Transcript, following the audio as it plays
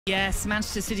Yes,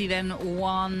 Manchester City then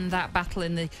won that battle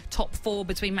in the top four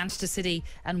between Manchester City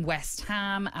and West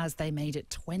Ham as they made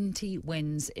it 20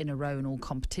 wins in a row in all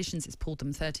competitions. It's pulled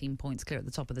them 13 points clear at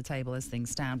the top of the table as things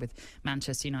stand, with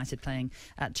Manchester United playing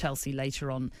at Chelsea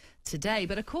later on today.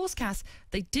 But of course, Cass,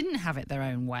 they didn't have it their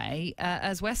own way,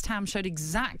 as West Ham showed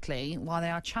exactly why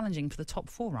they are challenging for the top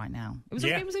four right now. It was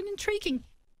an intriguing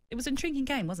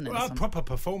game, wasn't it? Well, a proper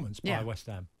performance by West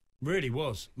Ham. Really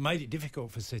was. Made it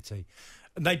difficult for City.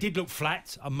 They did look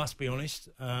flat, I must be honest.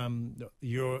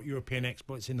 European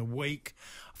exploits in the week.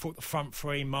 I thought the front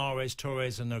three, Mahrez,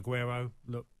 Torres and Aguero,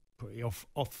 looked pretty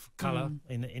off colour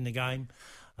in the game.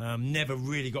 Never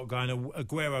really got going.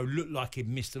 Aguero looked like he'd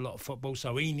missed a lot of football,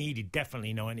 so he needed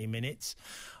definitely 90 minutes.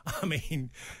 I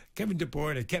mean, Kevin De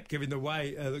Bruyne kept giving the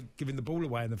ball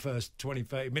away in the first 20,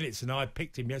 30 minutes, and I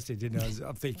picked him yesterday, didn't I?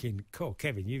 I'm thinking, cool,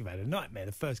 Kevin, you've had a nightmare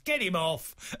the first. Get him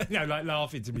off! Like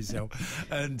laughing to myself.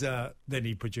 And then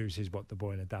he produces what De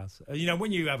Bruyne does.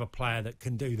 When you have a player that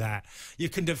can do that, you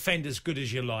can defend as good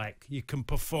as you like. You can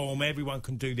perform. Everyone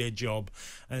can do their job.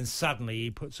 And suddenly he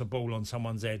puts a ball on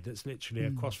someone's head that's literally a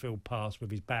crossfield pass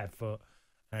with his bad foot,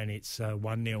 and it's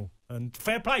 1-0. And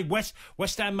fair play. West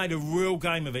Ham made a real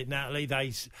game of it, Natalie.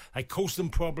 They caused them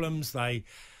problems.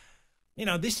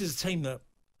 This is a team that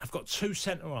have got two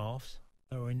centre-halves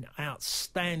that are in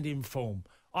outstanding form.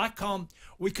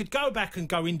 We could go back and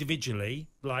go individually,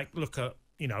 like look at,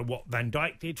 what Van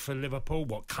Dijk did for Liverpool,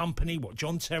 what Company, what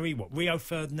John Terry, what Rio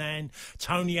Ferdinand,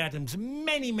 Tony Adams,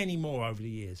 many, many more over the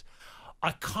years.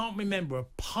 I can't remember a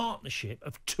partnership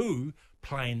of two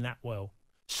playing that well.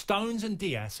 Stones and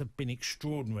DIAS have been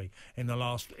extraordinary in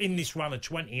this run of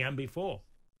 20 and before.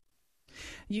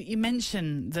 You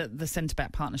mentioned the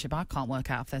centre-back partnership. I can't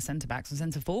work out if they're centre-backs and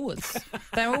centre-forwards.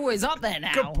 They're always up there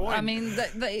now. Good point. I mean,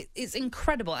 it's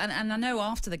incredible. And I know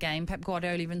after the game, Pep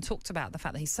Guardiola even talked about the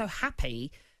fact that he's so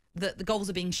happy that the goals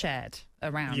are being shared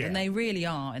around, and they really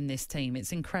are in this team.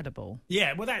 It's incredible.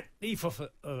 Yeah, well, that ethos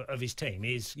of his team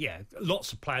is,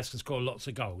 lots of players can score lots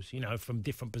of goals, from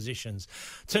different positions.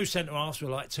 Two centre-halves were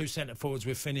like two centre-forwards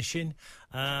with finishing.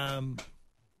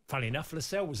 Funny enough,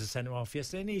 Lascelles was a centre-half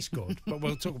yesterday and he scored, but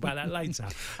we'll talk about that later.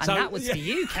 And that was for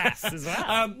you, Cass, as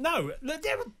well. No,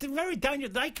 they're very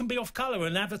dangerous. They can be off colour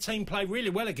and have a team play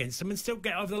really well against them and still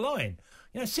get over the line.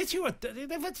 City,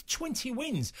 they've had 20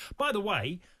 wins. By the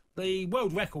way, the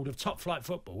world record of top-flight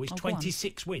football is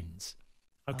 26 wins.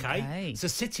 Okay? So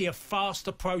City are fast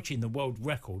approaching the world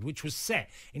record, which was set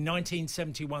in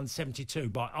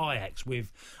 1971-72 by Ajax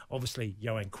with, obviously,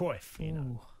 Johan Cruyff,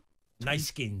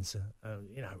 Nayskins,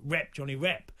 Johnny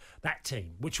Rep, that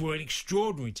team, which were an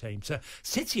extraordinary team. So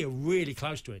City are really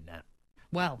close to it now.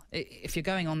 Well, if you're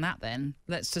going on that, then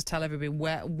let's just tell everybody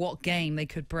what game they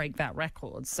could break that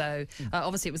record. So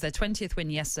obviously it was their 20th win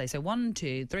yesterday. So 1,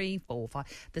 2, 3, 4,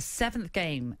 5. The 7th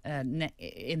game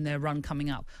in their run coming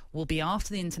up will be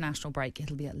after the international break.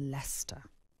 It'll be at Leicester.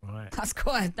 Right.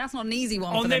 That's not an easy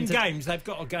one. On them games, they've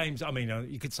got games. I mean,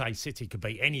 you could say City could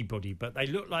beat anybody, but they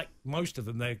look like most of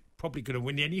them they're probably going to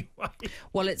win anyway.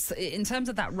 Well, it's in terms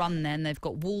of that run. Then they've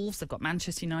got Wolves, they've got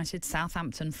Manchester United,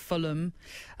 Southampton, Fulham,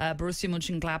 Borussia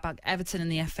Mönchengladbach, Everton in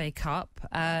the FA Cup.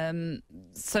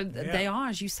 They are,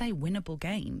 as you say, winnable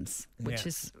games, which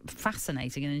is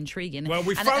fascinating and intriguing. Well,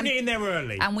 we've thrown it in there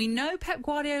early, and we know Pep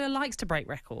Guardiola likes to break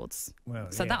records.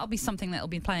 Well, so that'll be something that'll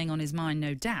be playing on his mind,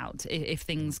 no doubt, if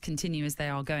things continue as they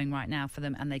are going right now for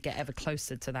them and they get ever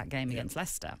closer to that game against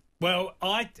Leicester. Well,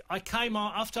 I came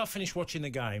after I finished watching the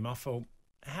game, I thought,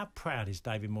 how proud is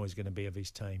David Moyes going to be of his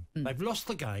team? They've lost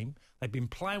the game, they've been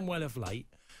playing well of late,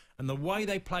 and the way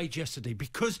they played yesterday,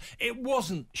 because it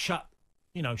wasn't just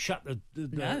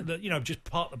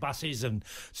park the buses and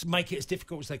make it as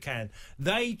difficult as they can.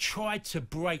 They tried to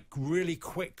break really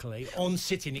quickly on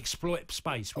City and exploit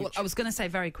space. Which, I was going to say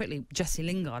very quickly, Jesse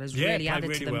Lingard has really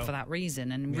added to them for that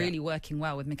reason and really working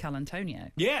well with Mikel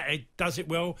Antonio. Yeah, it does it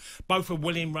well. Both are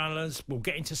willing runners, will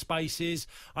get into spaces.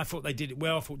 I thought they did it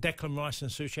well. I thought Declan Rice and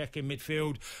Souček in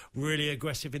midfield, really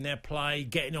aggressive in their play,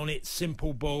 getting on it,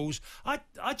 simple balls. I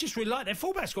just really like their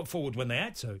fullbacks got forward when they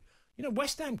had to.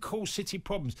 West Ham caused City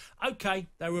problems. OK,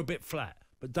 they were a bit flat.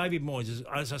 But David Moyes,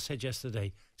 as I said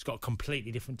yesterday, he's got a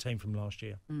completely different team from last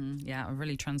year. A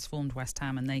really transformed West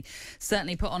Ham. And they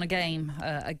certainly put on a game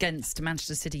against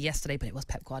Manchester City yesterday. But it was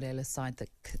Pep Guardiola's side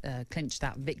that clinched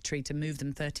that victory to move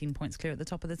them 13 points clear at the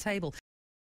top of the table.